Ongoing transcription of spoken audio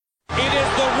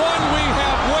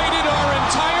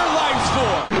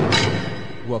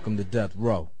Welcome to Death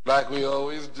Row. Like we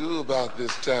always do about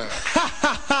this time.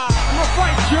 I'm gonna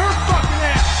fight your fucking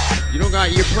ass! You don't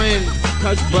got, you're playing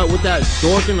touch butt with that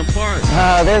dork in the park.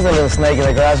 There's a little snake in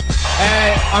the grass.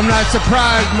 Hey, I'm not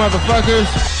surprised, motherfuckers.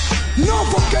 No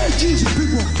fucking Jesus,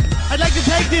 people! I'd like to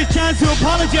take this chance to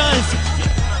apologize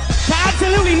to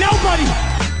absolutely nobody!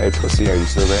 Hey, pussy, are you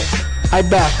still there? I'm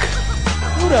back.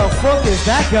 Who the fuck is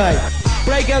that guy?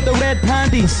 Break out the red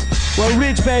panties. We're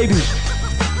rich, baby.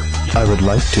 I would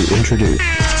like to introduce...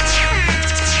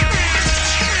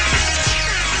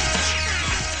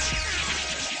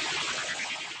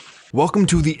 Welcome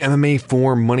to the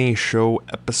MMAforMoney Show,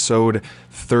 episode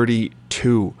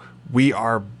 32. We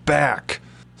are back.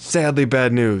 Sadly,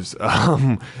 bad news.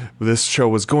 This show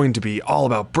was going to be all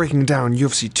about breaking down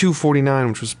UFC 249,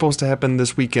 which was supposed to happen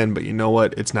this weekend, but you know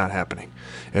what? It's not happening.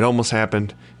 It almost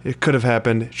happened. It could have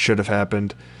happened. It should have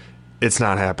happened. It's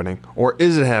not happening. Or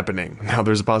is it happening? Now,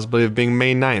 there's a possibility of being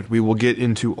May 9th. We will get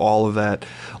into all of that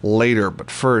later,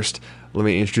 but first, let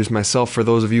me introduce myself for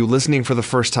those of you listening for the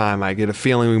first time. I get a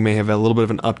feeling we may have a little bit of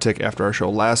an uptick after our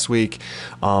show last week.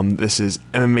 This is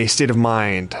MMA State of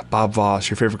Mind, Bob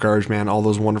Voss, your favorite garbage man, all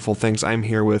those wonderful things. I'm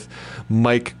here with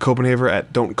Mike Copenhaver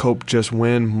at Don't Cope, Just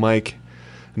Win. Mike,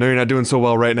 I know you're not doing so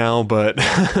well right now, but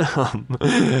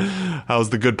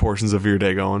how's the good portions of your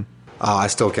day going? I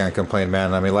still can't complain,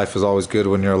 man. I mean, life is always good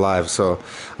when you're alive, so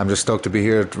I'm just stoked to be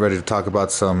here, ready to talk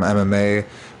about some MMA,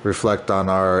 reflect on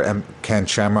our Ken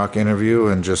Shamrock interview,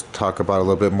 and just talk about a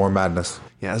little bit more madness.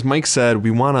 Yeah, as Mike said,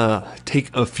 we want to take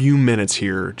a few minutes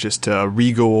here just to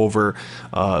re-go over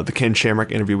the Ken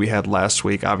Shamrock interview we had last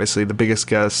week. Obviously, the biggest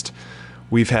guest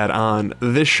we've had on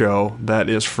this show, that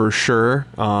is for sure.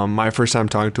 My first time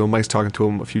talking to him. Mike's talking to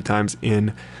him a few times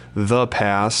in the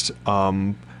past.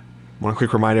 I want to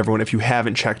quick remind everyone, if you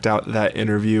haven't checked out that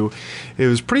interview, it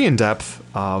was pretty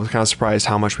in-depth. I was kind of surprised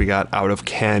how much we got out of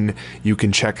Ken. You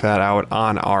can check that out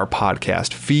on our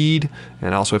podcast feed.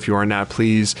 And also, if you are not,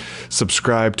 please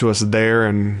subscribe to us there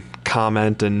and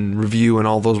comment and review and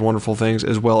all those wonderful things,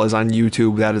 as well as on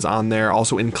YouTube. That is on there.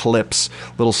 Also in clips,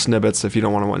 little snippets. If you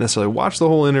don't want to necessarily watch the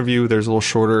whole interview, there's a little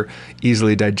shorter,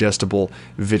 easily digestible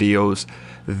videos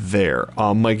there.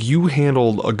 Mike, you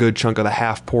handled a good chunk of the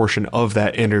half portion of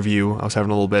that interview. I was having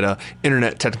a little bit of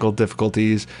internet technical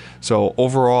difficulties. So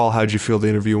overall, how'd you feel the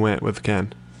interview went with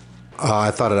Ken? I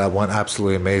thought it went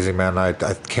absolutely amazing, man.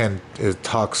 Ken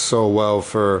talks so well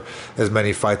for as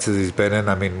many fights as he's been in.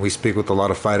 I mean, we speak with a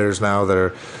lot of fighters now that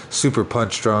are super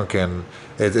punch drunk, and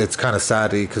it's kind of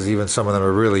sad because even some of them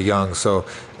are really young. So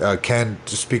Ken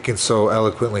just speaking so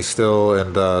eloquently still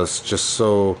and just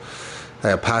so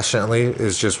passionately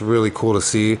is just really cool to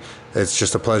see. It's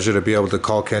just a pleasure to be able to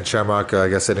call Ken Shamrock, I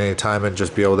guess, at any time and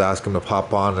just be able to ask him to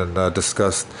pop on and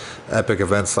discuss epic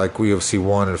events like UFC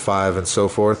 1 and 5 and so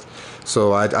forth.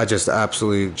 So I just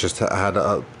absolutely just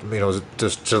had,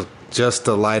 just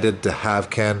delighted to have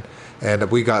Ken.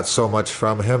 And we got so much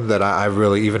from him that I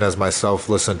really, even as myself,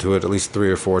 listened to it at least 3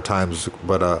 or 4 times.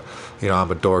 But,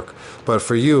 I'm a dork. But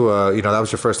for you, that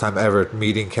was your first time ever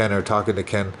meeting Ken or talking to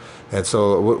Ken. And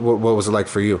so what was it like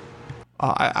for you?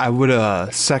 I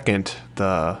would second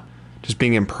just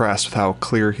being impressed with how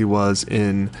clear he was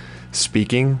in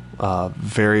speaking.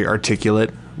 Very articulate,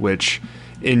 which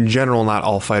in general not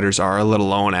all fighters are, let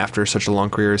alone after such a long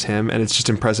career as him. And it's just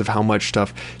impressive how much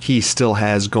stuff he still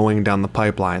has going down the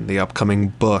pipeline. The upcoming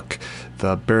book,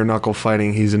 the bare knuckle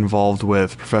fighting he's involved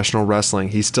with, professional wrestling.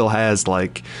 He still has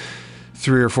like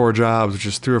 3 or 4 jobs, which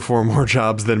is 3 or 4 more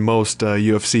jobs than most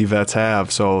UFC vets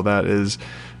have. So that is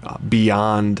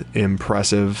beyond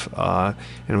impressive.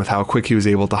 And with how quick he was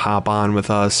able to hop on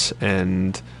with us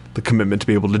and the commitment to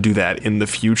be able to do that in the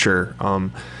future.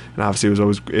 And obviously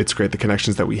it's great the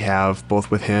connections that we have both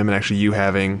with him and actually you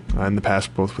having in the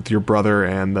past, both with your brother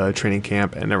and the training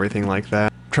camp and everything like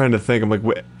that. I'm trying to think, I'm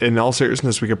like, in all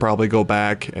seriousness, we could probably go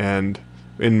back and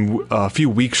in a few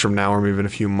weeks from now, or maybe in a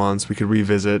few months, we could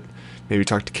revisit, maybe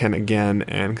talk to Ken again.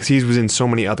 And because he was in so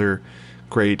many other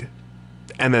great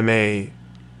MMA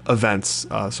events,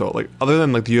 so like other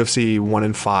than like the UFC 1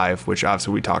 and 5, which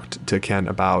obviously we talked to Ken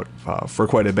about for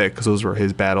quite a bit because those were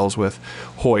his battles with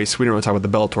Hoist. We didn't really talk about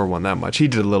the Bellator one that much. He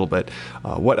did a little bit.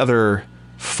 What other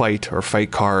fight or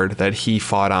fight card that he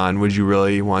fought on would you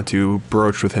really want to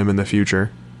broach with him in the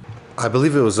future? I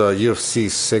believe it was UFC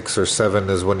 6 or 7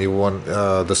 is when he won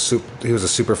he was a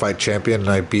super fight champion, and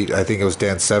I think it was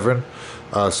Dan Severn.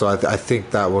 So I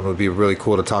think that one would be really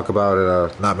cool to talk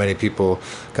about. Not many people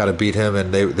got to beat him,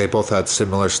 and they both had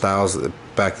similar styles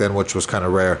back then, which was kind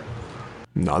of rare.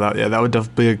 No, that would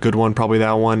definitely be a good one, probably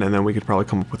that one, and then we could probably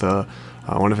come up with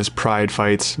one of his Pride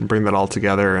fights and bring that all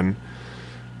together and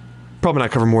probably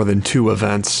not cover more than 2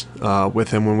 events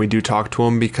with him when we do talk to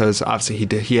him, because obviously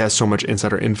he has so much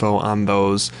insider info on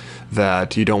those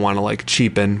that you don't want to like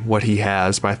cheapen what he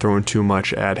has by throwing too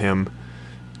much at him,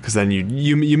 because then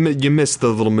you miss the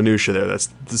little minutia there. That's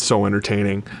so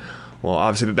entertaining. Well,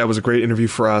 obviously that was a great interview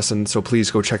for us, and so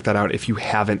please go check that out if you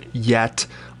haven't yet.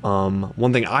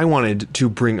 One thing I wanted to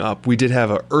bring up, we did have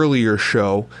an earlier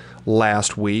show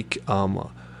last week,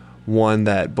 one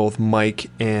that both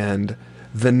Mike and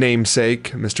the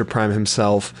namesake, Mr. Prime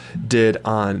himself, did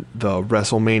on the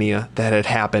WrestleMania that had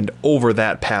happened over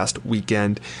that past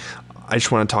weekend. I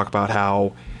just want to talk about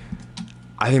how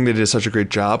I think they did such a great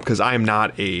job, because I am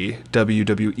not a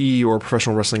WWE or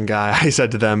professional wrestling guy. I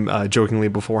said to them jokingly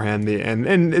beforehand,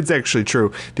 and it's actually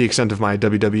true, the extent of my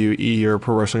WWE or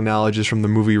pro wrestling knowledge is from the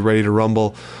movie Ready to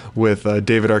Rumble with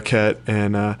David Arquette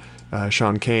and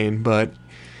Sean Kane. But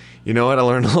you know what? I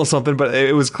learned a little something, but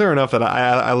it was clear enough that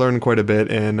I learned quite a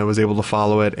bit, and I was able to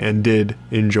follow it and did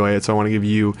enjoy it. So I want to give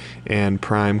you and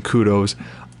Prime kudos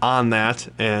on that.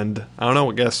 And I don't know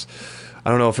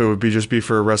if it would be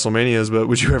for WrestleManias, but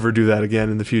would you ever do that again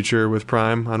in the future with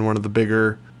Prime on one of the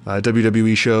bigger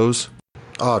WWE shows?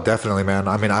 Oh, definitely, man.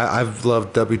 I mean, I've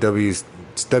loved WCW,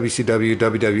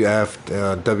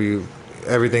 WWF,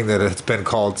 everything that it's been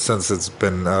called since it's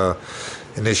been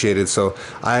initiated. So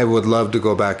I would love to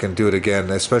go back and do it again,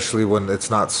 especially when it's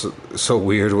not so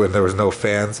weird when there was no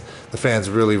fans. The fans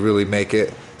really, really make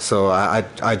it. So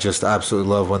I just absolutely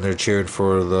love when they're cheering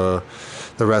for the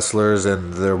wrestlers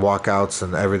and their walkouts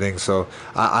and everything. So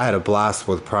I had a blast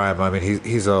with Prime. I mean,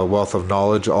 he's a wealth of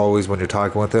knowledge always when you're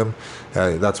talking with him.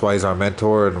 That's why he's our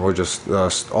mentor, and we're just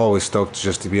always stoked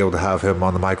just to be able to have him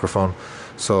on the microphone.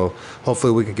 So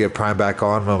hopefully we can get Prime back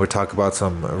on when we talk about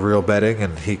some real betting,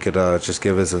 and he could just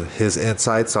give his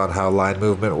insights on how line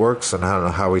movement works and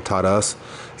how he taught us.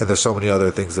 And there's so many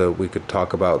other things that we could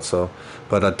talk about.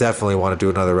 But I definitely want to do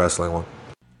another wrestling one.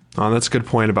 That's a good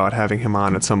point about having him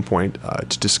on at some point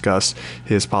to discuss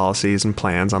his policies and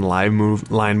plans on line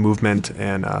movement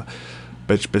and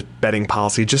betting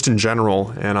policy just in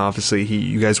general. And obviously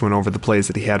you guys went over the plays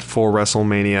that he had for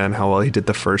WrestleMania and how well he did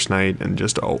the first night, and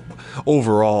just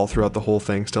overall throughout the whole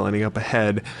thing, still ending up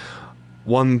ahead.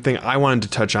 One thing I wanted to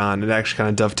touch on, it actually kind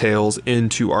of dovetails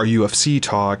into our UFC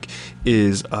talk,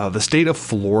 is the state of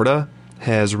Florida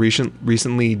has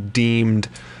recently deemed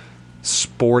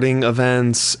sporting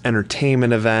events,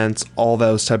 entertainment events, all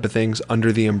those type of things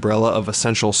under the umbrella of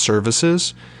essential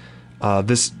services.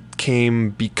 This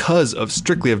came because of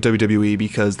strictly of WWE,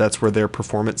 because that's where their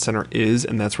performance center is,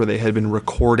 and that's where they had been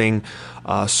recording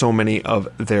so many of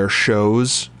their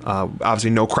shows. Obviously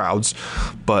no crowds,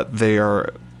 but they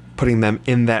are putting them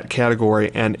in that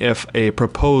category. And if a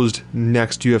proposed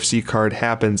next UFC card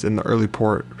happens in the early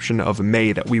portion of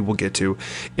May that we will get to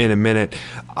in a minute,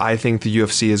 I think the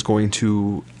UFC is going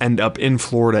to end up in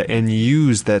Florida and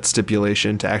use that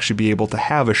stipulation to actually be able to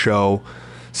have a show,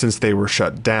 since they were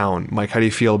shut down. Mike, how do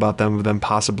you feel about them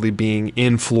possibly being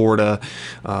in Florida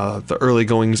the early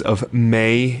goings of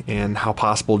May, and how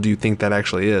possible do you think that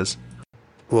actually is?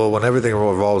 Well, when everything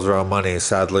revolves around money,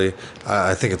 sadly,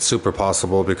 I think it's super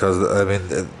possible, because, I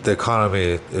mean, the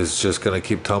economy is just going to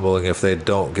keep tumbling if they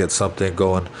don't get something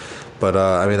going. But,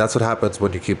 I mean, that's what happens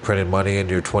when you keep printing money and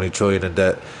you're $20 trillion in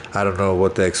debt. I don't know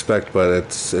what they expect, but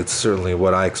it's certainly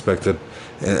what I expected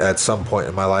at some point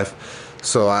in my life.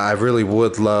 So I really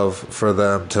would love for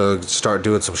them to start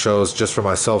doing some shows just for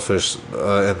my selfish,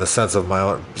 in the sense of my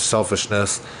own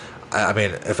selfishness. I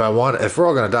mean, if we're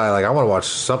all gonna die, like, I want to watch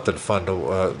something fun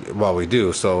while we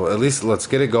do. So at least let's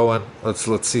get it going.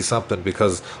 Let's see something,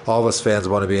 because all of us fans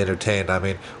want to be entertained. I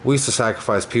mean, we used to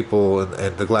sacrifice people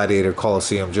in the Gladiator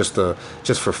Coliseum just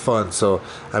for fun. So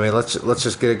I mean, let's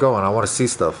just get it going. I want to see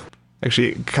stuff.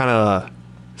 Actually, kind of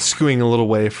skewing a little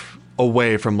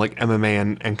away from like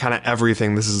MMA and kind of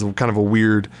everything. This is kind of a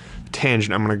weird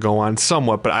tangent I'm going to go on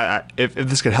somewhat, but if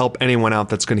this could help anyone out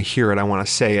that's going to hear it, I want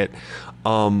to say it.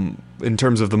 In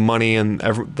terms of the money and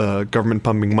the government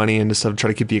pumping money into stuff to try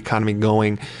to keep the economy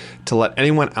going, to let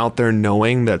anyone out there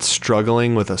knowing that's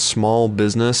struggling with a small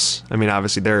business. I mean,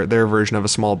 obviously their version of a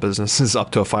small business is up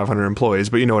to 500 employees,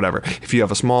 but whatever. If you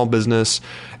have a small business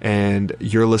and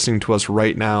you're listening to us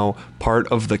right now, part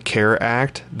of the CARE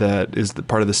Act, that is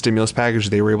part of the stimulus package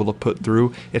they were able to put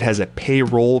through, it has a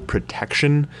payroll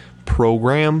protection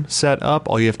program set up.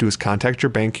 All you have to do is contact your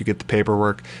bank, you get the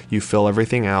paperwork, you fill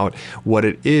everything out. What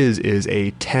it is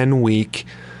a 10-week,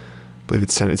 I believe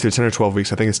it's 10 or 12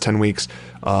 weeks, I think it's 10 weeks,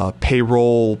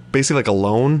 payroll, basically like a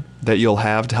loan that you'll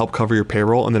have to help cover your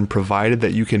payroll, and then provided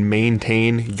that you can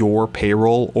maintain your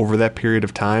payroll over that period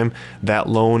of time, that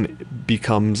loan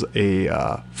becomes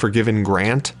a forgiven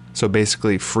grant So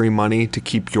basically free money to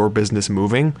keep your business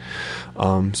moving.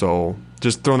 So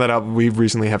just throwing that out, we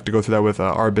recently have to go through that with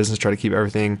our business, try to keep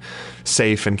everything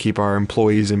safe and keep our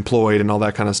employees employed and all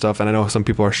that kind of stuff. And I know some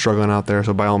people are struggling out there,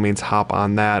 so by all means, hop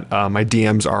on that. My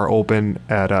DMs are open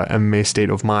at MMA State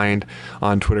of Mind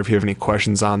on Twitter if you have any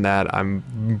questions on that. I'm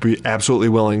absolutely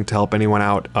willing to help anyone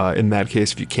out in that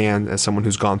case if you can, as someone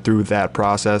who's gone through that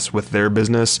process with their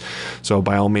business. So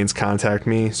by all means, contact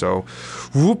me. So,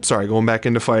 sorry, going back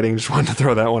into fighting, just wanted to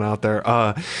throw that one out there.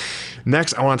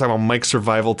 Next, I want to talk about Mike's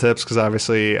survival tips, because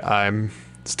obviously I'm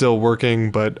still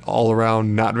working, but all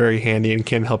around not very handy and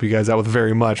can't help you guys out with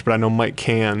very much, but I know Mike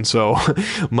can. So,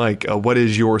 Mike, what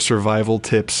is your survival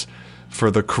tips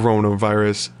for the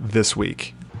coronavirus this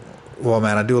week? Well,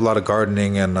 man, I do a lot of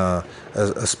gardening, and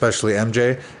especially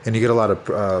MJ, and you get a lot of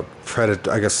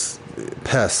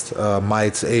pests,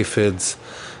 mites, aphids,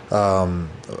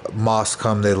 moths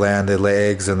come, they land, they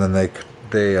lay eggs, and then they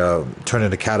turn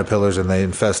into caterpillars, and they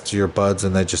infest your buds,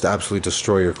 and they just absolutely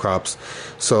destroy your crops.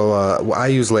 So I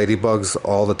use ladybugs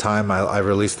all the time. I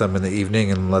release them in the evening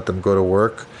and let them go to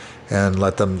work, and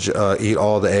let them eat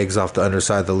all the eggs off the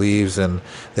underside of the leaves, and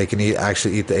they can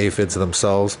actually eat the aphids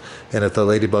themselves. And if the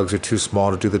ladybugs are too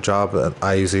small to do the job,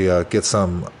 I usually get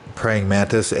some praying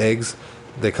mantis eggs.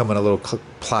 They come in a little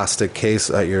plastic case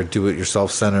at your do-it-yourself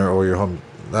center or your Home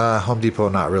Depot.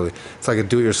 Not really. It's like a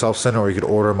do-it-yourself center, or you could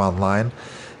order them online.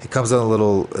 It comes in a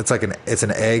little. It's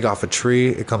an egg off a tree.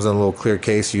 It comes in a little clear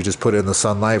case. You just put it in the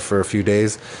sunlight for a few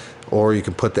days, or you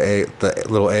can put the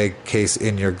little egg case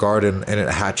in your garden, and it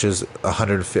hatches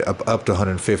up to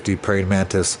 150 praying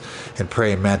mantis. And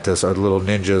praying mantis are the little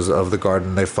ninjas of the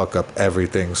garden. They fuck up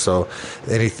everything. So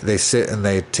they sit, and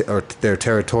they're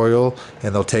territorial,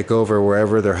 and they'll take over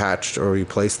wherever they're hatched or you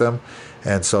place them.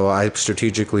 And so I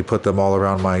strategically put them all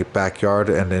around my backyard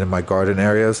and in my garden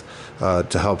areas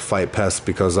to help fight pests,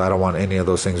 because I don't want any of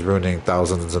those things ruining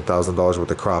thousands and thousands of dollars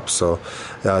worth of crops. So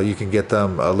you can get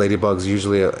them. Ladybugs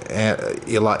usually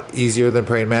a lot easier than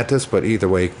praying mantis, but either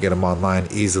way you can get them online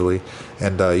easily.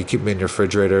 And you keep them in your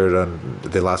refrigerator, and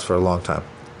they last for a long time.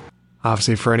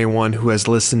 Obviously, for anyone who has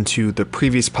listened to the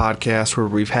previous podcast where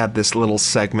we've had this little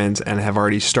segment and have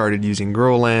already started using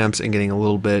grow lamps and getting a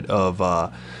little bit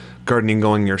of gardening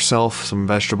going yourself, some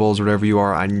vegetables, whatever you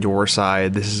are on your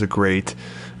side, this is a great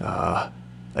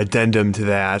addendum to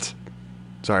that.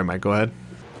 Sorry, Mike, go ahead.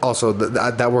 Also,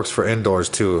 that works for indoors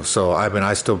too. So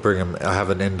I still bring them. I have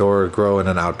an indoor grow and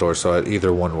an outdoor, so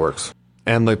either one works.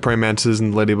 And like praying mantises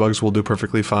and ladybugs will do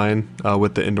perfectly fine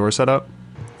with the indoor setup.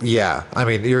 Yeah,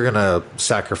 you're gonna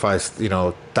sacrifice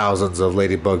thousands of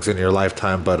ladybugs in your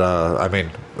lifetime, but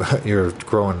you're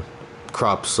growing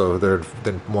crops, so they're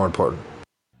more important.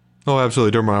 Oh, absolutely.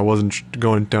 Don't worry, I wasn't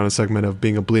going down a segment of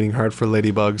being a bleeding heart for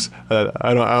ladybugs.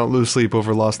 I don't lose sleep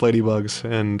over lost ladybugs,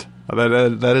 and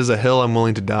that is a hill I'm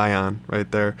willing to die on right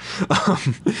there.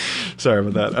 Sorry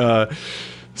about that.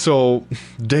 So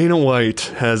Dana White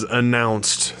has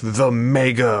announced the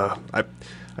mega.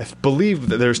 I believe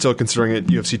that they're still considering it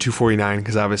UFC 249,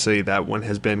 because obviously that one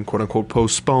has been quote-unquote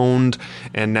postponed,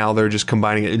 and now they're just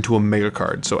combining it into a mega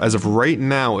card. So as of right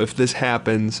now, if this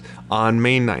happens on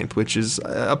May 9th, which is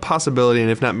a possibility,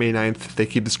 and if not May 9th, if they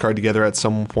keep this card together at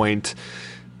some point,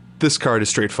 this card is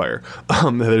straight fire.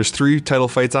 There's 3 title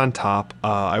fights on top.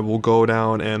 I will go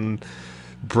down and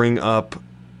bring up...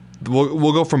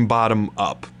 We'll go from bottom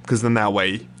up, because then that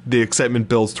way the excitement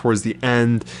builds towards the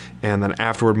end, and then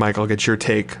afterward, Mike, I'll get your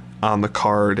take on the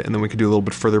card, and then we can do a little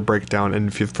bit further breakdown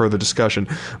and further discussion.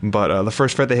 But the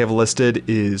first fight they have listed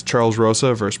is Charles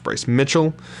Rosa versus Bryce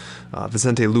Mitchell,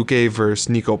 Vicente Luque versus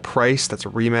Nico Price. That's a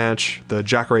rematch. The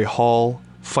Jacare Hall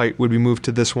fight would be moved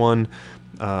to this one.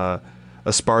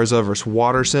 Esparza versus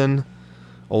Watterson,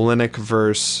 Olenek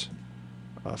versus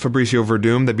Fabricio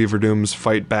Verdum. That'd be Verdum's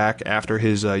fight back after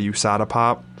his USADA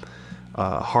pop.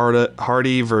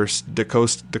 Hardy versus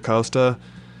DaCosta,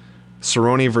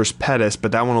 Cerrone versus Pettis,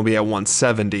 but that one will be at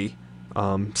 170.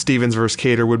 Stevens versus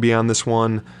Cater would be on this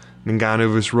one.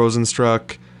 Ngannou versus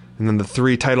Rosenstruck. And then the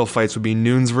 3 title fights would be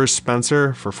Nunes versus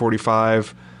Spencer for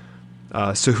 45.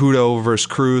 Cejudo versus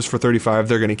Cruz for 35.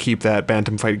 They're going to keep that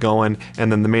bantam fight going. And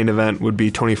then the main event would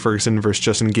be Tony Ferguson versus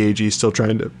Justin Gaethje, still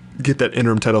trying to get that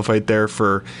interim title fight there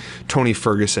for Tony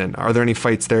Ferguson. Are there any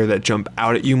fights there that jump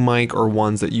out at you, Mike, or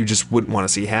ones that you just wouldn't want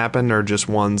to see happen, or just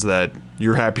ones that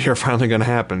you're happy are finally going to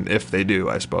happen, if they do,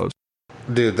 I suppose?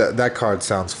 Dude, that card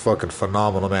sounds fucking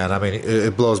phenomenal, man.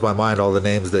 It blows my mind, all the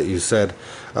names that you said.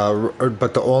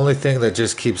 But the only thing that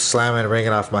just keeps slamming and ringing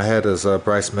off my head is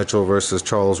Bryce Mitchell versus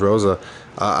Charles Rosa.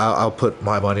 I'll put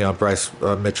my money on Bryce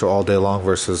Mitchell all day long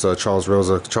versus Charles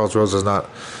Rosa. Charles Rosa's not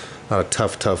not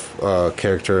a tough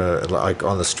character like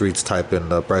on the streets type, and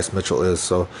Bryce Mitchell is.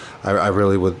 So I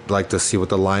really would like to see what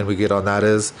the line we get on that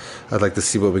is. I'd like to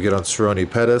see what we get on Cerrone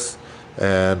Pettis,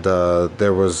 and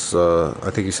there was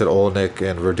I think you said Olenek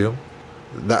and Verdum.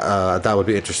 That would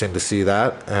be interesting to see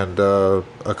that, and a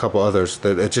couple others.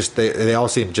 They all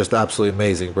seem just absolutely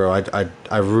amazing, bro.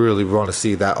 I really want to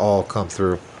see that all come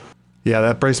through. Yeah,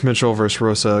 that Bryce Mitchell versus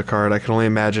Rosa card, I can only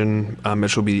imagine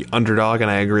Mitchell will be the underdog,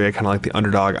 and I agree. I kind of like the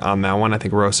underdog on that one. I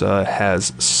think Rosa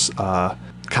has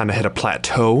kind of hit a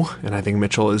plateau, and I think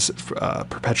Mitchell is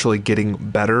perpetually getting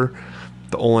better.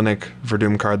 The Olenek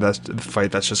Verdum card, that's the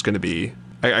fight that's just going to be...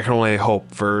 I can only hope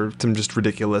for some just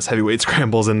ridiculous heavyweight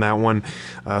scrambles in that one.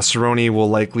 Cerrone will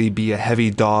likely be a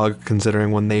heavy dog,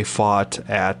 considering when they fought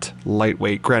at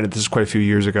lightweight. Granted, this is quite a few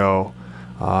years ago.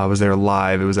 I was there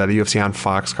live. It was at a UFC on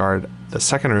Fox card, the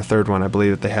second or third one, I believe,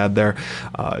 that they had there.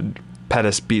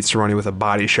 Pettis beat Cerrone with a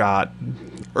body shot.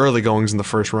 Early goings in the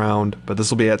first round, but this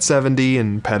will be at 70,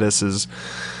 and Pettis has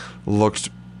looked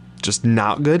just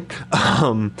not good. Yeah,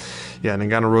 and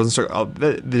Ngannou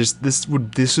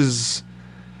Rosenstruck.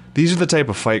 These are the type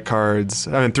of fight cards.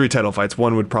 I mean, 3 title fights.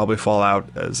 One would probably fall out,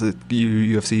 as the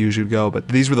UFC usually would go. But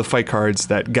these were the fight cards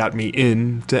that got me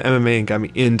into MMA and got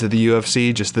me into the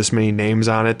UFC. Just this many names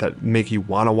on it that make you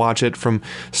want to watch it from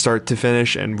start to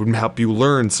finish and would help you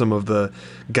learn some of the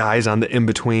guys on the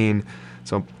in-between.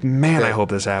 So, man, yeah, I hope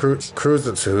this happens. Cruz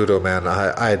and Cejudo, man.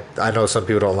 I know some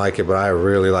people don't like it, but I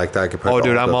really like that. Oh,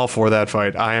 dude, I'm all for that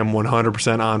fight. I am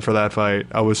 100% on for that fight.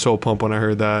 I was so pumped when I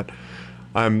heard that.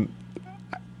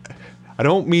 I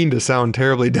don't mean to sound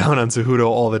terribly down on Cejudo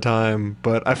all the time,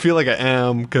 but I feel like I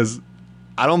am, because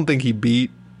I don't think he beat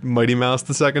Mighty Mouse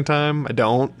the second time. I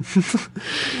don't.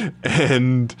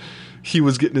 And he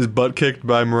was getting his butt kicked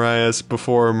by Moraes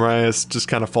before Moraes just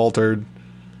kind of faltered.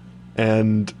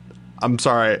 And I'm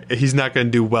sorry, he's not going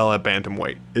to do well at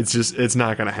bantamweight. It's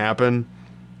not going to happen.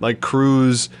 Like,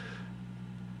 Cruz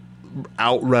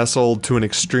out-wrestled to an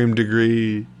extreme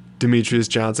degree Demetrius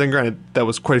Johnson. Granted, that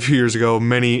was quite a few years ago,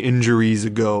 many injuries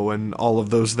ago, and all of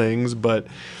those things, but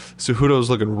Cejudo's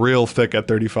looking real thick at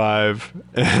 35,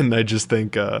 and I just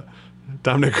think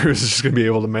Dominic Cruz is just going to be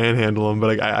able to manhandle him,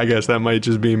 but I guess that might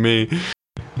just be me.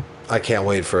 I can't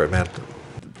wait for it, man.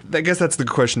 I guess that's the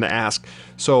question to ask.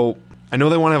 So, I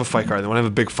know they want to have a fight card. They want to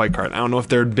have a big fight card. I don't know if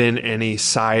there had been any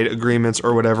side agreements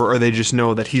or whatever, or they just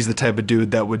know that he's the type of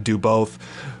dude that would do both,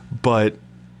 but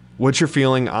what's your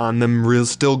feeling on them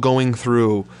still going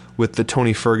through with the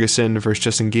Tony Ferguson versus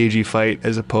Justin Gaethje fight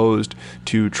as opposed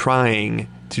to trying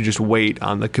to just wait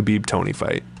on the Khabib-Tony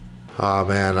fight? Oh,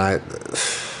 man,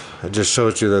 it just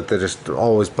shows you that they're just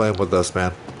always playing with us,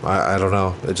 man. I don't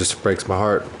know. It just breaks my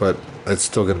heart, but it's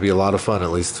still going to be a lot of fun, at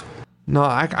least. No,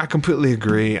 I completely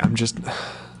agree.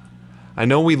 I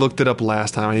know we looked it up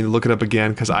last time. I need to look it up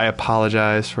again because I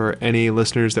apologize for any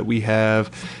listeners that we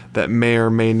have that may or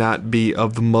may not be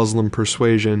of the Muslim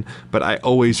persuasion, but I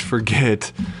always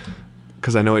forget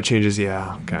because I know it changes.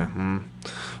 Yeah, okay.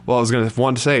 Well, I was going to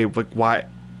want to say, like, why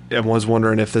I was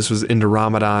wondering if this was into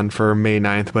Ramadan for May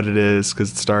 9th, but it is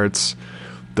because it starts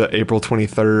the April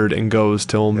 23rd and goes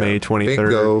till May 23rd.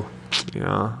 Bingo.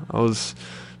 Yeah,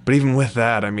 but even with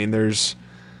that, I mean, there's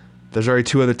already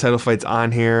 2 other title fights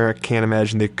on here. I can't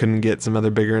imagine they couldn't get some other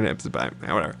bigger names, but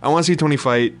whatever. I want to see Tony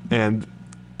fight, and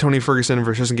Tony Ferguson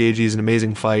versus Justin Gaethje is an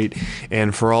amazing fight.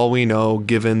 And for all we know,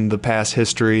 given the past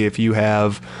history, if you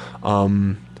have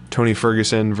Tony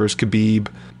Ferguson versus Khabib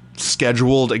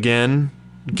scheduled again,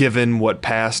 given what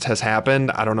past has happened,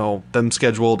 I don't know, them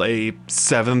scheduled a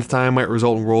 7th time might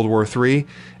result in World War III.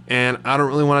 And I don't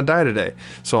really want to die today.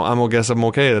 So I'm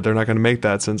okay that they're not going to make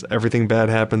that, since everything bad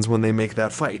happens when they make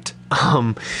that fight.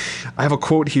 I have a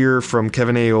quote here from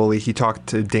Kevin Aioli. He talked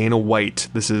to Dana White.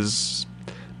 This is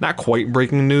not quite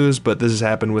breaking news, but this has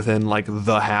happened within like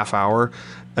the half hour.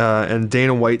 And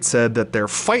Dana White said that their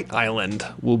Fight Island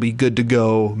will be good to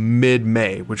go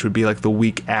mid-May, which would be like the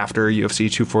week after UFC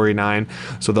 249.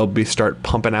 So they'll start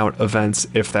pumping out events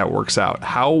if that works out.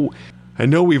 I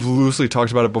know we've loosely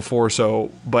talked about it before,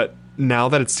 but now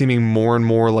that it's seeming more and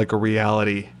more like a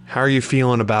reality, how are you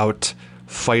feeling about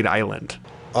Fight Island?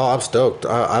 Oh, I'm stoked.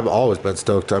 I've always been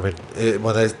stoked. I mean,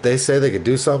 when they say they could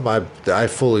do something, I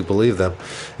fully believe them.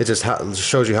 It just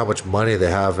shows you how much money they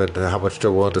have and how much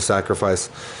they're willing to sacrifice.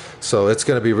 So it's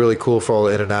going to be really cool for all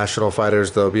the international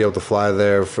fighters. They'll be able to fly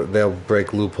there. They'll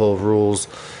break loophole rules.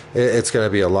 It's going to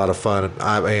be a lot of fun.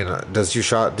 I mean, does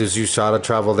USADA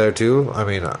travel there too? I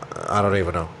mean, I don't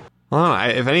even know. Well,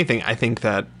 if anything, I think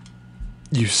that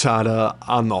USADA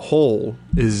on the whole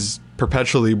is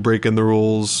perpetually breaking the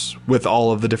rules with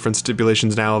all of the different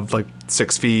stipulations now of like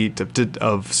 6 feet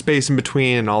of space in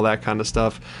between and all that kind of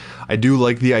stuff. I do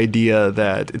like the idea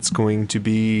that it's going to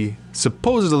be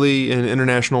supposedly in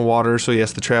international waters. So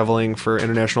yes, the traveling for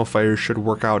international fighters should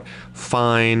work out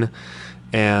fine.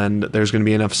 And there's going to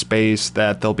be enough space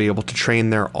that they'll be able to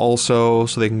train there also,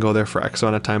 so they can go there for X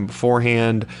amount of time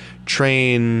beforehand,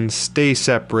 train, stay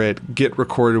separate, get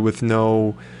recorded with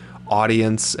no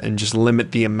audience, and just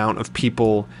limit the amount of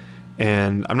people.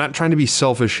 And I'm not trying to be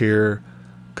selfish here,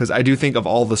 because I do think of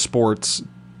all the sports,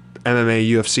 MMA,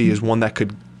 UFC is one that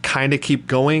could kind of keep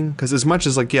going, because as much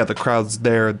as like, yeah, the crowd's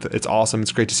there, it's awesome,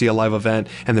 it's great to see a live event,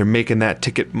 and they're making that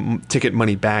ticket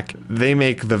money back. They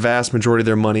make the vast majority of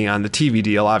their money on the TV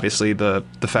deal. Obviously, the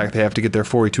fact they have to get their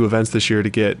 42 events this year to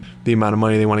get the amount of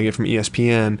money they want to get from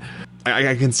ESPN.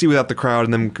 I can see without the crowd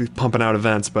and them pumping out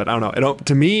events, but I don't know.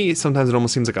 To me, sometimes it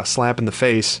almost seems like a slap in the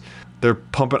face. They're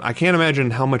pumping. I can't imagine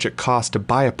how much it costs to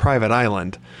buy a private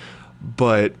island,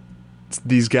 but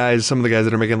these guys, some of the guys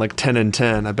that are making like 10 and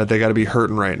 10, I bet they got to be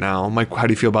hurting right now. Mike, how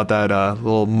do you feel about that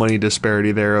little money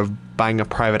disparity there of buying a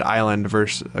private island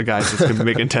versus a guy that's going to be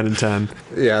making 10 and 10?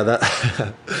 Yeah, that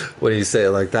when you say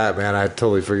it like that, man, I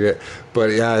totally forget.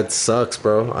 But yeah, it sucks,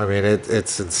 bro. I mean,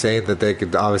 it's insane that they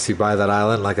could obviously buy that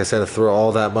island. Like I said, throw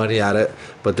all that money at it,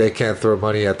 but they can't throw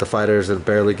money at the fighters and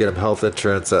barely get them health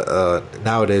insurance.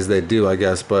 Nowadays they do, I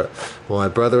guess. But when my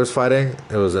brother was fighting,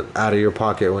 it was an out of your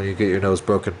pocket when you get your nose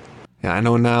broken. Yeah, I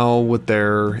know now with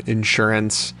their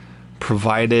insurance,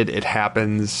 provided it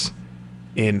happens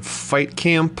in fight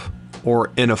camp or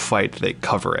in a fight, they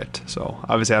cover it. So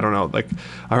obviously, I don't know. Like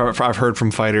I've heard from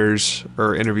fighters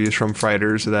or interviews from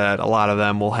fighters that a lot of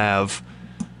them will have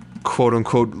quote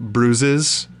unquote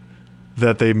bruises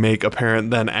that they make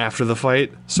apparent then after the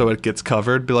fight, so it gets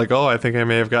covered. Be like, oh, I think I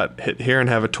may have got hit here and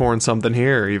have a torn something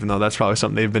here, even though that's probably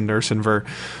something they've been nursing for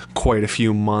quite a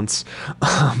few months.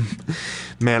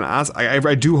 Man,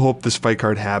 I do hope this fight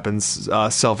card happens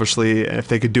selfishly, if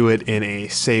they could do it in a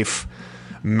safe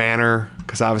manner,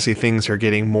 because obviously things are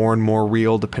getting more and more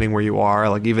real depending where you are.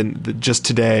 Like even just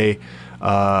today,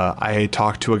 I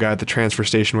talked to a guy at the transfer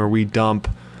station where we dump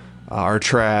our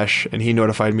trash, and he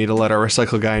notified me to let our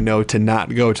recycle guy know to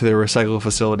not go to their recycle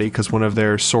facility because one of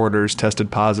their sorters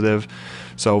tested positive.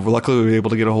 So luckily we were able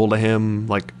to get a hold of him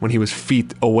like when he was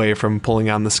feet away from pulling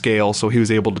on the scale, so he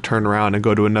was able to turn around and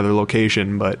go to another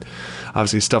location. But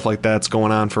obviously stuff like that's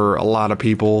going on for a lot of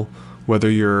people, whether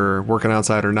you're working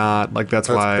outside or not. Like that's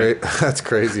why that's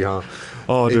crazy, huh?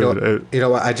 Oh, dude. You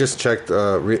know what? I just checked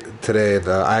today, and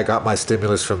I got my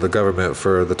stimulus from the government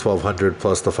for the $1,200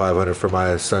 plus the $500 for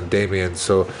my son Damien.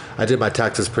 So I did my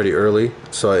taxes pretty early.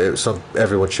 So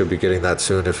everyone should be getting that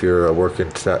soon if you're a working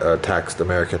taxed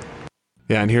American.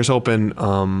 Yeah, and here's hoping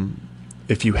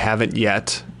if you haven't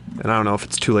yet, and I don't know if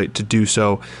it's too late to do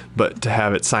so, but to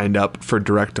have it signed up for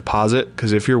direct deposit,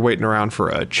 because if you're waiting around for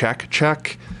a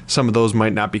check, some of those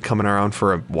might not be coming around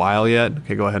for a while yet.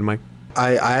 Okay, go ahead, Mike.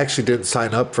 I actually didn't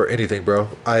sign up for anything, bro.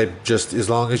 I just, as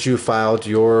long as you filed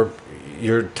your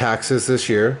taxes this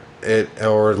year,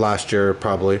 or last year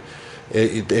probably,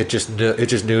 it just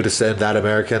knew to send that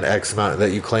American X amount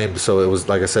that you claimed. So it was,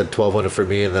 like I said, $1,200 for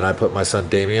me, and then I put my son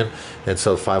Damien, and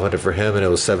so $500 for him, and it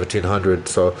was $1,700.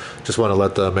 So just want to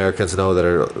let the Americans know that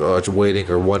are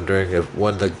waiting or wondering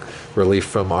when the relief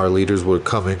from our leaders were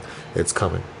coming. It's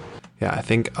coming. Yeah, I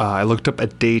think I looked up a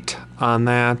date on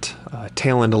that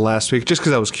tail end of last week just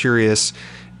because I was curious,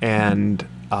 and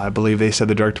I believe they said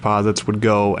the direct deposits would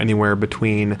go anywhere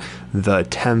between the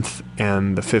 10th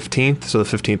and the 15th. So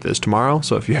the 15th is tomorrow.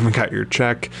 So if you haven't got your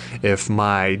check, if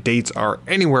my dates are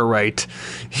anywhere right,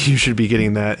 you should be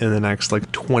getting that in the next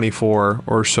like 24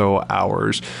 or so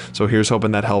hours. So here's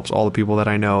hoping that helps all the people that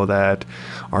I know that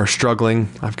are struggling.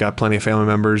 I've got plenty of family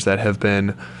members that have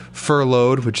been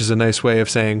furloughed, which is a nice way of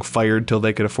saying fired till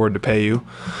they could afford to pay you,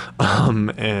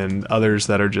 and others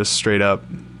that are just straight up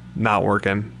not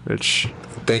working, which...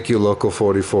 Thank you, Local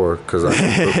 44, because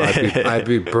I'd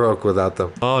be broke without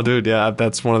them. Oh, dude, yeah,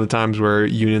 that's one of the times where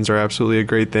unions are absolutely a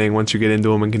great thing once you get into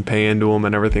them and can pay into them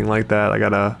and everything like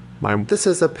that. This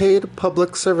is a paid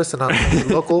public service announcement.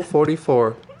 Local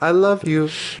 44. I love you.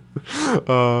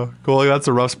 Well, that's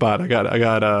a rough spot. I got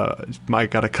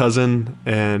a cousin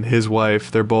and his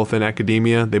wife. They're both in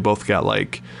academia. They both got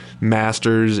like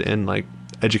masters in like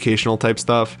educational type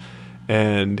stuff,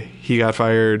 and he got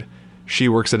fired. She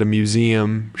works at a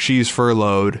museum. She's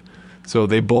furloughed, so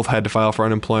they both had to file for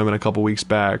unemployment a couple weeks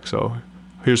back. So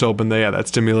here's hoping that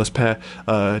stimulus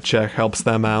check helps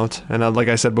them out. And like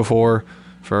I said before,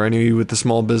 for any of you with the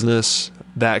small business,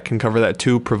 that can cover that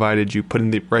too, provided you put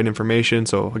in the right information.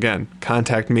 So again,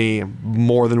 contact me. I'm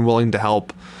more than willing to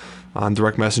help on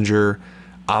direct messenger.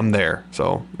 I'm there.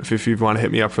 So if you want to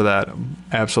hit me up for that, I'm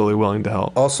absolutely willing to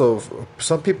help. Also,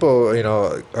 some people,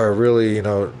 are really,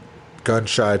 gun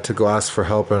shy to go ask for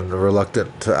help and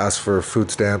reluctant to ask for food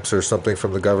stamps or something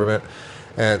from the government.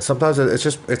 And sometimes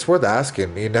it's worth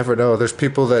asking. You never know. There's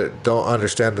people that don't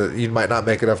understand that you might not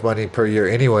make enough money per year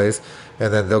anyways,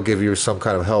 and then they'll give you some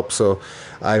kind of help. So,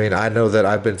 I mean, I know that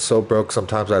I've been so broke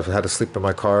sometimes I've had to sleep in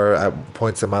my car at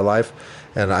points in my life,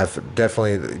 and I've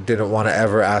definitely didn't want to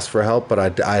ever ask for help,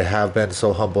 but I have been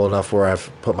so humble enough where I've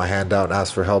put my hand out and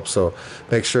asked for help. So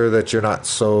make sure that you're not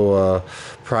so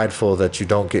prideful that you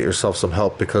don't get yourself some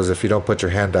help, because if you don't put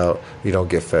your hand out, you don't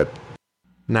get fed.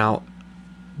 Now,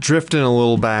 drifting a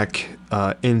little back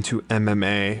into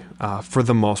MMA, for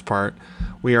the most part,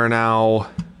 we are now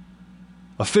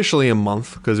officially a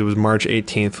month, because it was March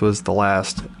 18th was the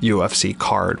last UFC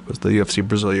card, was the UFC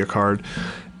Brasilia card.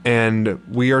 And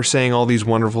we are saying all these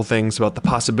wonderful things about the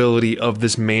possibility of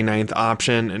this May 9th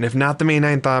option. And if not the May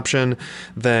 9th option,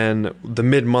 then the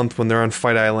mid-month when they're on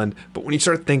Fight Island. But when you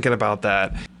start thinking about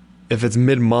that, if it's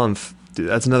mid-month, dude,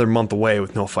 that's another month away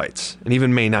with no fights. And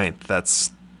even May 9th,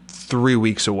 that's 3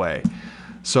 weeks away.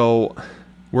 So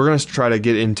we're going to try to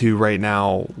get into right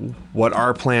now what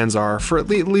our plans are for at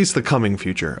least the coming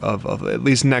future of at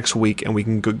least next week, and we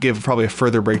can give probably a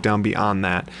further breakdown beyond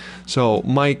that. So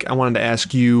Mike, I wanted to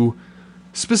ask you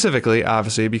specifically,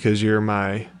 obviously, because you're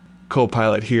my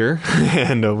co-pilot here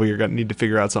and we're going to need to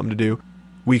figure out something to do.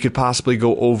 We could possibly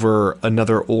go over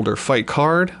another older fight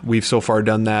card. We've so far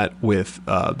done that with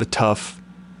the Tough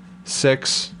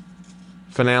 6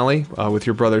 finale with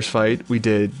your brother's fight. We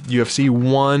did UFC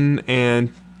 1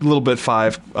 and a little bit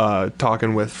 5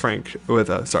 talking with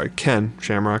Ken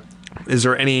Shamrock. Is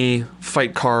there any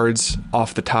fight cards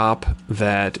off the top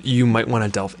that you might want to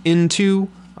delve into?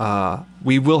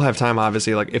 We will have time,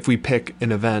 obviously, like if we pick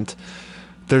an event,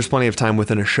 there's plenty of time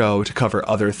within a show to cover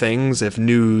other things if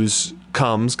news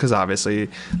comes, because obviously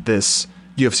this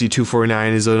UFC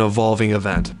 249 is an evolving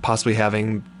event, possibly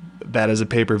having that as a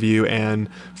pay-per-view, and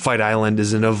Fight Island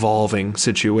is an evolving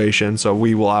situation, so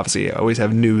we will obviously always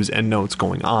have news and notes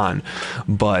going on.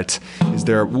 But is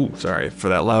there sorry for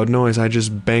that loud noise, I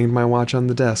just banged my watch on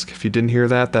the desk. If you didn't hear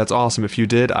that, that's awesome. If you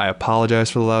did, I apologize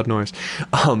for the loud noise.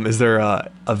 Is there a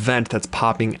event that's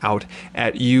popping out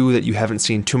at you that you haven't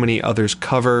seen too many others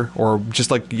cover, or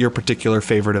just like your particular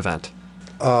favorite event?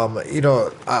 Off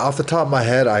the top of my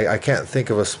head, I can't think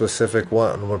of a specific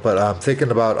one, but I'm thinking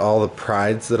about all the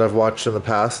Prides that I've watched in the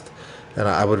past, and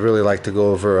I would really like to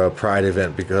go over a Pride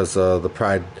event, because the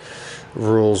Pride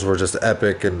rules were just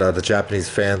epic, and the Japanese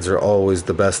fans are always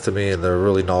the best to me, and they're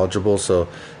really knowledgeable. So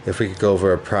if we could go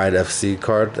over a Pride FC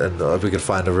card, and if we could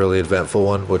find a really eventful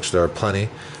one, which there are plenty,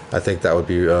 I think that would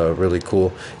be really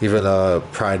cool. Even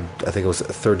Pride, I think it was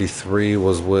 33,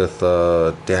 was with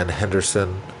Dan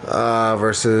Henderson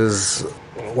versus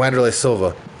Wanderlei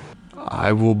Silva.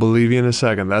 I will believe you in a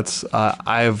second. That's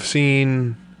I have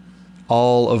seen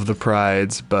all of the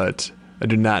Prides, but I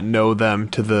do not know them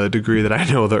to the degree that I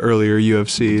know the earlier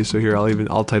UFC. So here,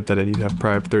 I'll type that in. You'd have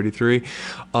Pride 33.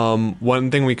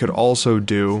 One thing we could also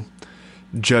do,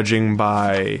 judging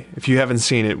by, if you haven't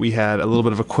seen it, we had a little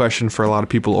bit of a question for a lot of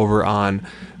people over on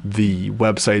the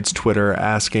website's Twitter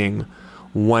asking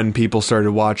when people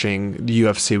started watching the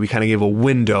UFC. We kind of gave a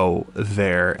window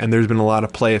there, and there's been a lot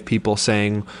of play of people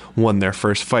saying when their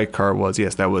first fight card was.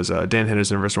 Yes, that was Dan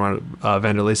Henderson versus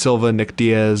Wanderlei Silva, Nick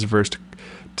Diaz versus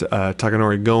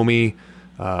Takanori Gomi,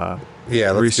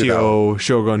 Mauricio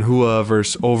Shogun Hua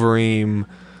versus Overeem,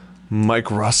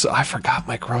 Mike Russo. I forgot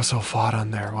Mike Russo fought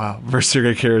on there. Wow. Versus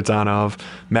Sergey Kiritanov.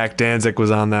 Mac Danzig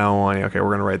was on that one. Okay, we're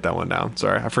going to write that one down.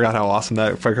 Sorry. I forgot how awesome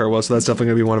that fight card was, so that's definitely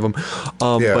going to be one of them.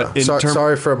 But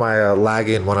sorry for my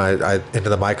lagging when I into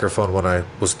the microphone when I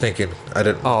was thinking. I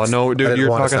didn't. Oh, no, dude, you're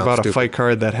talking about stupid. A fight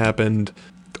card that happened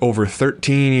over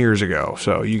 13 years ago,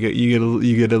 so you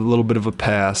get a little bit of a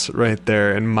pass right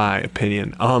there, in my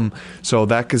opinion. So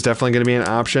that is definitely going to be an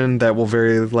option that will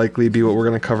very likely be what we're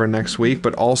going to cover next week.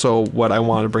 But also, what I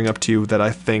want to bring up to you that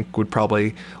I think would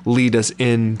probably lead us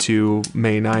into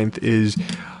May 9th is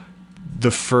the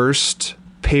first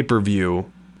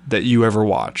pay-per-view that you ever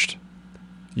watched.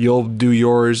 You'll do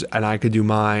yours, and I could do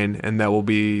mine, and that will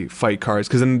be fight cards.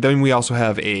 Because then we also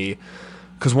have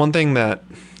because one thing that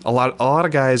a lot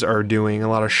of guys are doing, a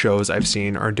lot of shows I've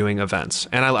seen are doing events,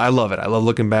 and I love it. I love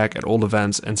looking back at old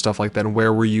events and stuff like that, and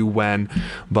where were you when.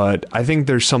 But I think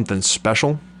there's something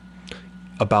special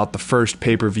about the first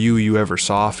pay-per-view you ever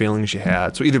saw, feelings you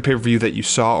had. So either pay-per-view that you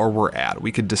saw or were at.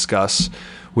 We could discuss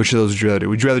which of those would you rather do.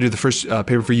 Would you rather do the first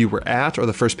pay-per-view you were at or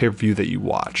the first pay-per-view that you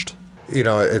watched? You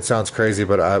know, it sounds crazy,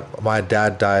 but my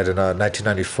dad died in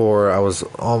 1994. I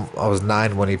was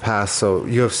 9 when he passed. So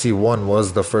UFC 1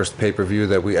 was the first pay-per-view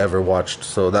that we ever watched.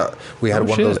 So that we had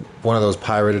one of those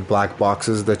pirated black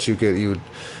boxes that you would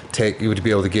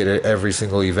be able to get at every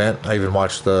single event. I even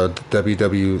watched the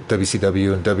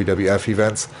WCW and WWF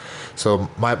events. So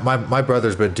my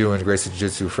brother's been doing Gracie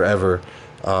Jiu-Jitsu forever.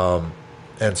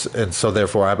 And so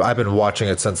therefore I've been watching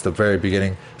it since the very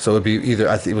beginning. So it'd be either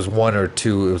it was 1 or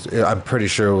 2. I'm pretty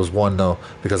sure it was 1 though,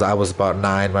 because I was about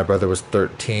 9, my brother was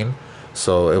 13.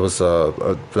 So it was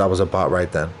that was about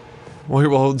right then.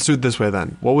 Well, let's do it this way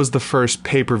then. What was the first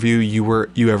pay-per-view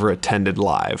you ever attended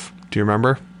live? Do you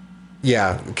remember?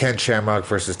 Yeah, Ken Shamrock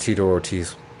versus Tito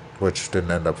Ortiz, which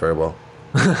didn't end up very well.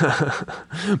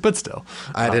 But still,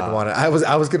 I didn't want to.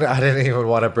 I didn't even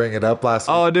want to bring it up last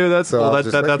week. Oh, dude, that's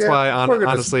why.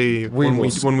 Honestly, when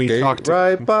we talked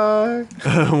right by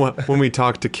when we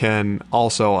talked to Ken,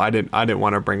 also I didn't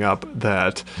want to bring up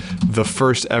that the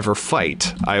first ever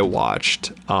fight I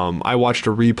watched a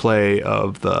replay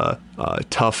of the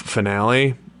Tough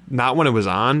finale. Not when it was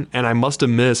on, and I must have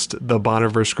missed the Bonner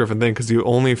versus Griffin thing because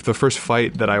the first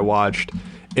fight that I watched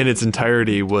in its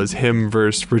entirety was him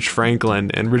versus Rich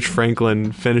Franklin, and Rich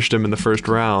Franklin finished him in the first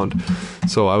round.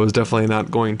 So I was definitely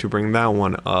not going to bring that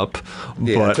one up.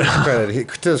 Yeah, but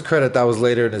to his credit, that was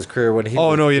later in his career when he.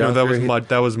 Oh no,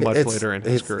 that was much later in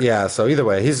his career. Yeah, so either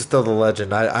way, he's still the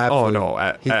legend.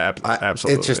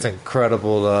 Absolutely. It's just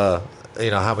incredible.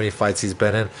 How many fights he's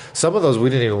been in. Some of those we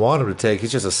didn't even want him to take.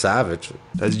 He's just a savage.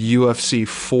 That's UFC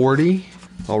 40.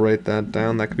 I'll write that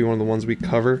down. That could be one of the ones we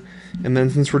cover. And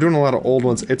then since we're doing a lot of old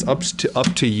ones, it's up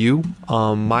to you.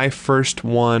 My first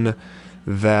one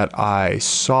that I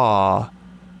saw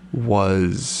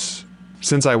was,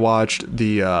 since I watched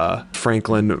the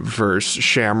Franklin versus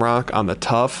Shamrock on the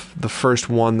Tough, the first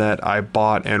one that I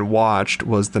bought and watched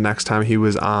was the next time he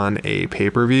was on a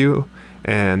pay-per-view.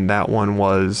 And that one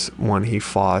was when he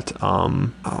fought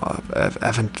Evan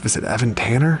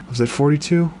Tanner? Was it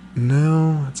 42?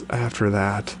 No, it's after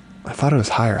that. I thought it was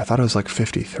higher. I thought it was like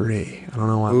 53. I don't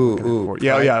know why.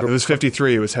 Yeah, it was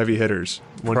 53. It was heavy hitters.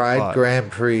 Pride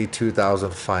Grand Prix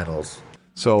 2000 finals.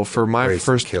 So for my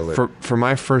for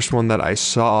my first one that I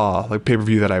saw, like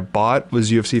pay-per-view that I bought, was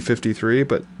UFC 53,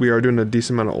 but we are doing a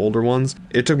decent amount of older ones.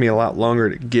 It took me a lot longer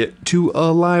to get to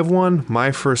a live one.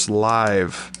 My first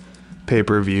live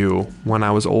pay-per-view when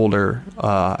I was older,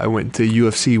 I went to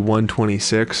UFC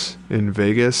 126 in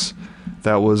Vegas.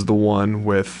 That was the one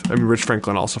with, Rich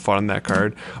Franklin also fought on that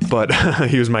card, but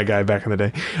he was my guy back in the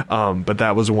day. But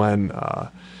that was when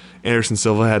Anderson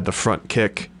Silva had the front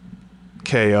kick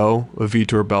KO of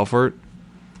Vitor Belfort.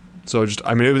 So it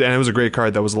was a great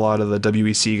card. That was a lot of the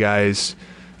WEC guys,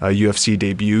 UFC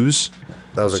debuts.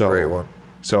 That was a great one.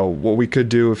 So what we could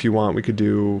do, if you want, we could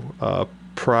do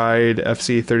Pride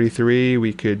FC 33.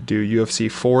 We could do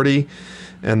UFC 40.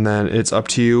 And then it's up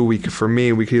to you. We could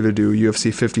either do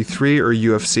UFC 53 or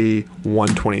UFC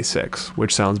 126.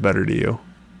 Which sounds better to you?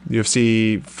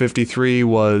 UFC 53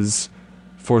 was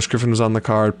Forrest Griffin was on the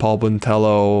card, Paul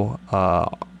Buntello,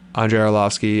 Andrei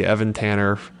Arlovsky, Evan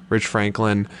Tanner, Rich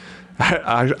Franklin.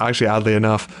 Actually, oddly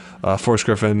enough, Forrest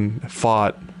Griffin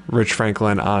fought Rich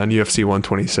Franklin on UFC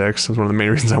 126. That's one of the main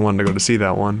reasons I wanted to go to see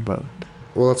that one. But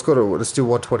well, let's do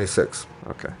 126.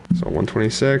 Okay, so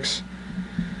 126.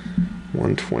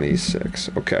 126.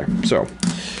 Okay, so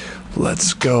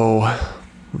let's go.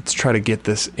 Let's try to get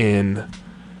this in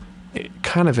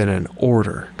kind of in an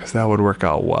order because that would work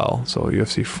out well. So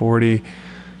UFC 40,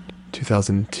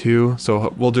 2002.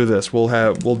 So we'll do this.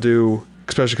 We'll do,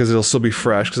 especially because it'll still be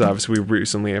fresh because obviously we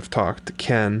recently have talked to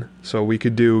Ken. So we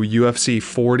could do UFC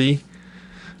 40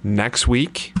 next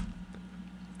week.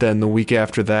 Then the week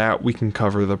after that, we can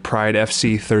cover the Pride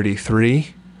FC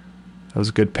 33. That was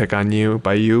a good pick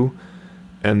by you.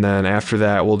 And then after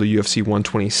that, we'll do UFC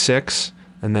 126.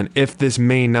 And then if this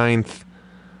May 9th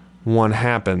one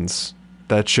happens,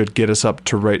 that should get us up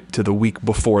to right to the week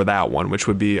before that one, which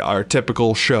would be our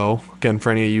typical show. Again,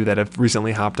 for any of you that have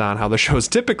recently hopped on how the shows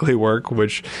typically work,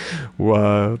 which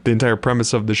the entire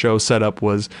premise of the show setup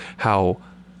was how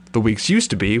the weeks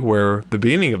used to be, where the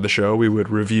beginning of the show, we would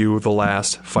review the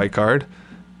last fight card,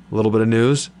 a little bit of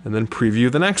news, and then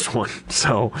preview the next one.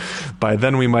 So by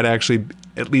then we might actually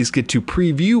at least get to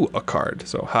preview a card.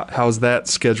 So how's that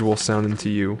schedule sounding to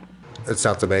you? It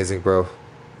sounds amazing, bro.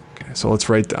 Okay, so let's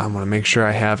write. I'm going to make sure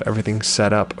I have everything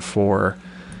set up for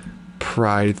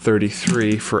Pride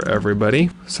 33 for everybody.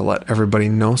 So let everybody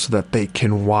know so that they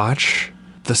can watch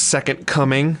The Second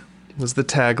Coming was the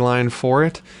tagline for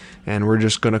it. And we're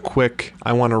just going to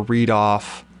I want to read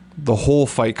off the whole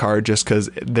fight card just because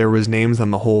there was names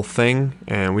on the whole thing.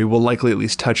 And we will likely at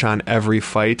least touch on every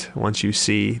fight once you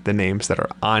see the names that are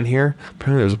on here.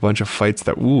 Apparently there's a bunch of fights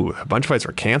that,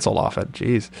 were canceled off it.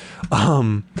 Jeez.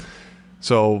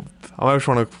 So I just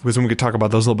want to, because we could talk about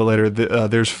those a little bit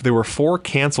later. There were 4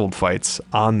 canceled fights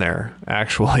on there,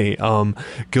 actually.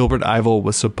 Gilbert Yvel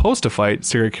was supposed to fight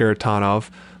Sergey Karatanov,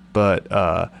 but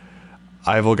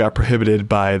Yvel got prohibited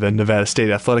by the Nevada State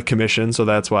Athletic Commission, so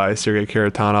that's why Sergey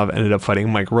Karatanov ended up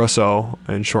fighting Mike Russo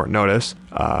in short notice.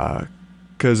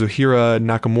 Kazuhira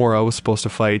Nakamura was supposed to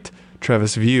fight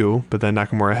Travis View, but then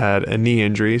Nakamura had a knee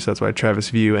injury, so that's why Travis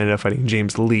View ended up fighting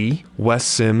James Lee. Wes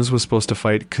Sims was supposed to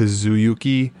fight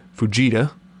Kazuyuki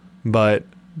Fujita, but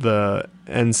the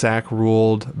NSAC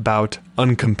ruled bout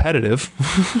uncompetitive.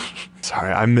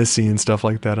 Sorry, I miss seeing stuff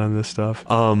like that on this stuff.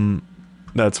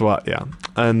 That's what, yeah.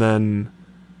 And then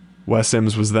Wes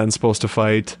Sims was then supposed to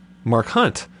fight Mark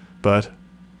Hunt, but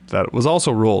that was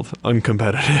also ruled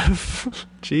uncompetitive.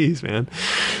 Jeez, man.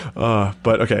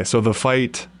 But okay, so the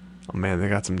fight... Oh man, they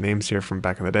got some names here from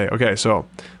back in the day. Okay, so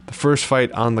the first fight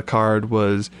on the card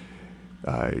was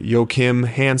Joachim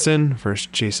Hansen versus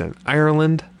Jason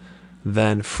Ireland.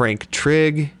 Then Frank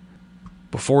Trigg,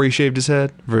 before he shaved his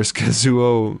head, versus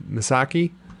Kazuo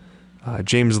Misaki.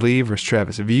 James Lee versus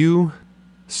Travis View.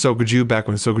 Sokoju, back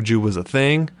when Sokoju was a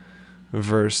thing,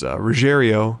 versus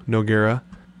Rogerio Nogueira.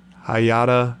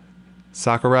 Hayata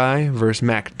Sakurai versus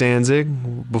Mac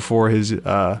Danzig before his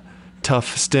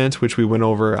tough stint, which we went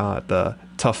over at the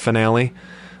tough finale.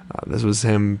 This was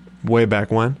him way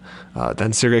back when.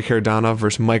 Then Sergey Karadanov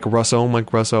versus Mike Russo.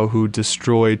 Mike Russo, who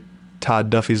destroyed Todd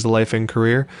Duffy's life and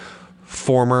career.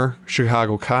 Former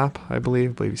Chicago cop, I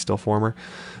believe he's still former.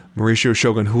 Mauricio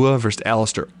Shogun Hua versus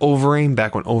Alistair Overeem,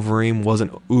 back when Overeem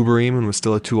wasn't Ubereem and was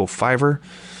still a 205er.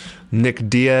 Nick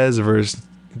Diaz versus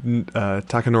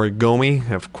Takanori Gomi.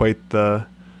 Have quite the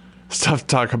stuff to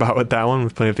talk about with that one,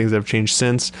 with plenty of things that have changed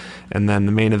since. And then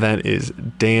the main event is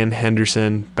Dan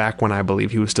Henderson, back when I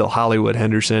believe he was still Hollywood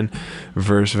Henderson,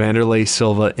 versus Vanderlei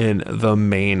Silva in the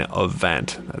main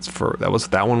event.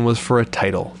 That one was for a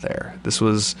title there. This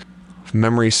was, if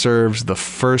memory serves, the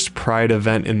first Pride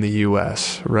event in the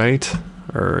U.S., right?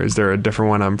 Or is there a different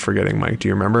one I'm forgetting, Mike? Do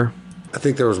you remember? I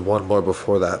think there was one more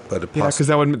before that, but yeah, because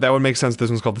that would make sense. This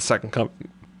one's called the Second Coming.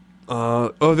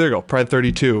 There you go. Pride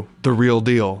 32, The Real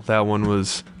Deal. That one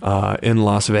was in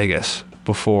Las Vegas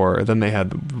before. Then they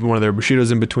had one of their Bushidos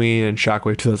in between, and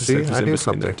Shockwave 2006 was in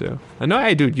between there too. I know,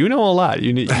 hey, dude, you know a lot.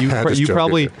 You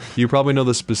probably know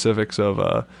the specifics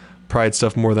of Pride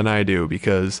stuff more than I do,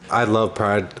 because I love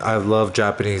Pride. I love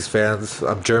Japanese fans.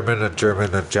 I'm German, and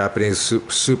Japanese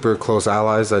super close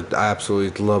allies. I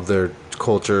absolutely love their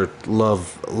culture.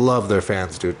 Love their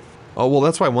fans, dude. Oh well,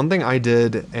 that's why one thing I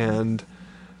did, and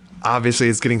obviously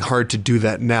it's getting hard to do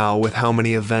that now with how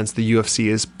many events the UFC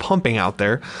is pumping out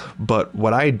there. But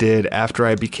what I did after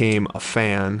I became a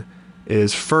fan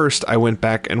is, first I went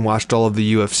back and watched all of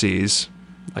the UFCs,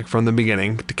 like from the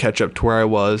beginning, to catch up to where I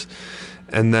was.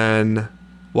 And then,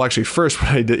 well, actually, first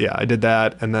what I did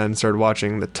that, and then started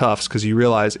watching the toughs, because you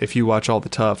realize if you watch all the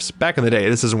toughs, back in the day,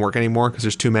 this doesn't work anymore because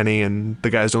there's too many and the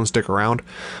guys don't stick around.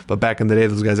 But back in the day,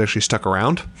 those guys actually stuck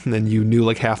around, and then you knew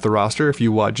like half the roster if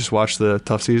you just watched the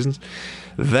tough seasons.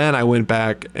 Then I went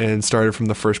back and started from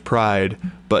the first Pride,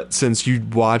 but since you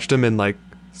watched them in like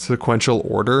sequential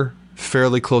order,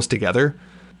 fairly close together,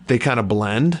 they kind of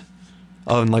blend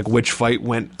on like which fight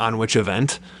went on which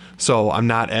event. So I'm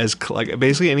not as, like,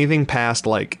 basically anything past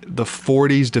like the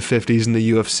 40s to 50s in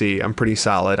the UFC, I'm pretty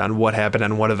solid on what happened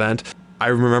on what event. I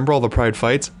remember all the Pride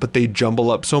fights, but they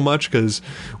jumble up so much because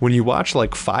when you watch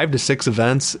like 5 to 6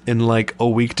 events in like a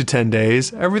week to 10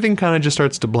 days, everything kind of just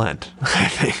starts to blend. I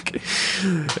think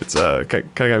it's kind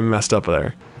of got me messed up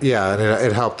there. Yeah, and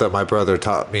it helped that my brother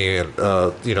taught me, and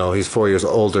he's 4 years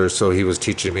older, so he was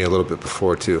teaching me a little bit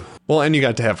before too. Well, and you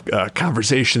got to have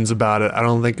conversations about it. I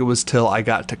don't think it was till I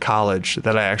got to college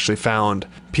that I actually found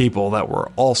people that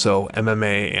were also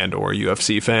MMA and or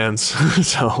UFC fans.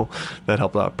 So that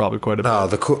helped out probably quite a bit. No,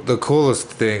 the coolest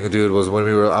thing, dude, was when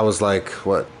I was like,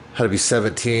 had to be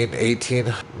 17,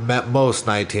 18, at most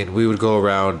 19. We would go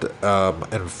around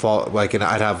and fall, like, and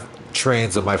I'd have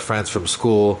trains of my friends from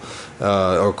school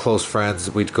or close friends.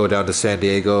 We'd go down to San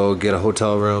Diego, get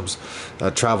hotel rooms,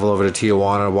 travel over to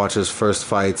Tijuana, watch his first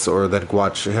fights, or then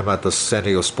watch him at the San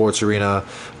Diego Sports Arena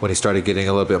when he started getting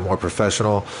a little bit more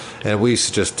professional. And we used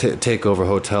to just take over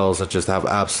hotels and just have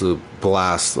absolute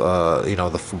blast,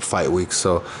 the fight weeks.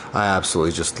 So I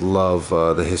absolutely just love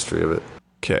the history of it.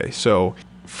 Okay, so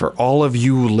for all of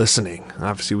you listening,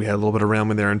 obviously we had a little bit of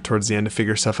rambling there and towards the end to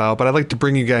figure stuff out, but I'd like to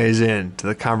bring you guys in to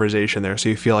the conversation there so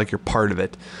you feel like you're part of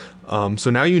it. So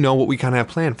now you know what we kind of have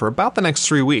planned for about the next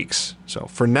 3 weeks. So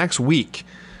for next week,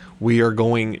 we are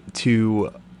going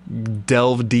to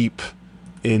delve deep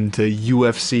into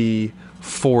UFC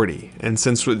 40. And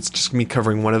since it's just me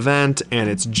covering one event and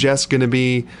it's just going to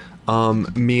be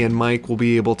me and Mike will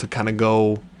be able to kind of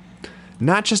go,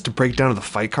 not just to break down the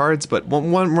fight cards, but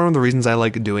one of the reasons I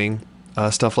like doing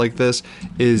stuff like this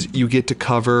is you get to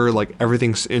cover like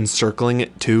everything encircling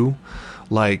it too.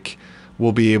 Like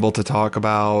we'll be able to talk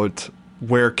about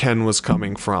where Ken was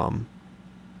coming from,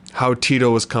 how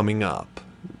Tito was coming up.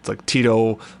 It's like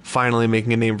Tito finally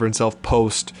making a name for himself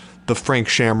post the Frank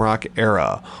Shamrock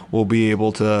era. We'll be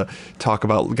able to talk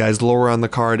about guys lower on the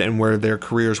card and where their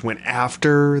careers went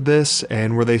after this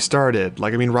and where they started.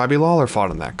 Like, I mean, Robbie Lawler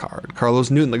fought on that card. Carlos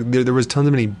Newton, like there was tons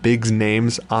of many big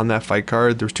names on that fight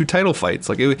card. There was 2 title fights.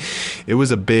 Like it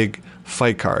was a big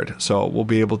fight card. So we'll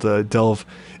be able to delve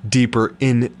deeper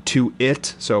into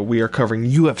it. So we are covering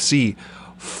UFC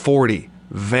 40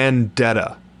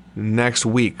 Vendetta next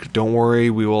week. Don't worry,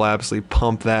 we will absolutely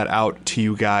pump that out to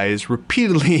you guys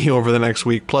repeatedly over the next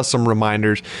week, plus some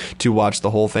reminders to watch the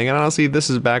whole thing. And honestly, this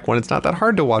is back when it's not that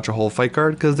hard to watch a whole fight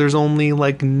card because there's only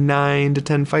like 9 to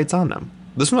 10 fights on them.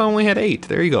 This one only had 8.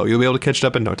 There you go. You'll be able to catch it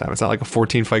up in no time. It's not like a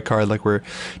 14 fight card like we're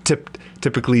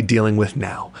typically dealing with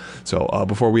now. So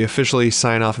before we officially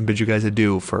sign off and bid you guys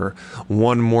adieu for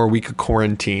one more week of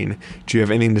quarantine, do you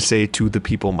have anything to say to the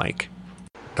people, Mike?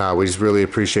 We just really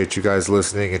appreciate you guys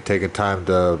listening and taking time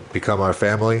to become our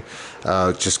family.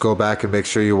 Just go back and make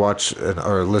sure you watch.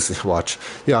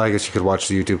 Yeah, I guess you could watch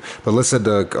the YouTube. But listen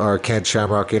to our Ken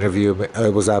Shamrock interview.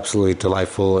 It was absolutely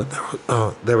delightful.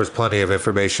 And there was plenty of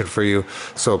information for you.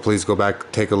 So please go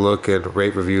back, take a look, and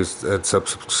rate, reviews, and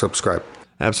subscribe.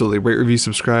 Absolutely. Rate, review,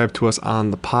 subscribe to us on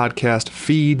the podcast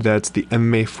feed. That's the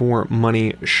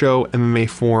MMA4Money Show.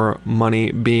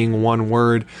 MMA4Money being one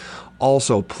word.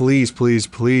 Also, please, please,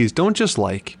 please don't just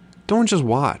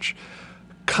watch.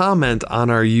 Comment on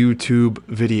our YouTube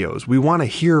videos. We want to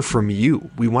hear from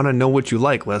you. We want to know what you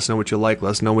like. Let us know what you like.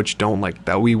 Let us know what you don't like.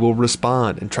 That we will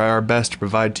respond and try our best to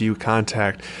provide to you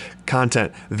content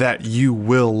that you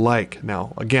will like.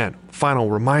 Now, again,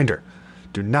 final reminder.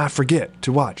 Do not forget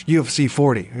to watch UFC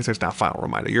 40. I guess it's not a final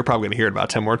reminder. You're probably going to hear it about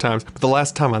 10 more times. But the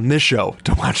last time on this show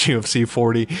to watch UFC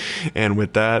 40. And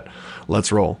with that,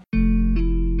 let's roll.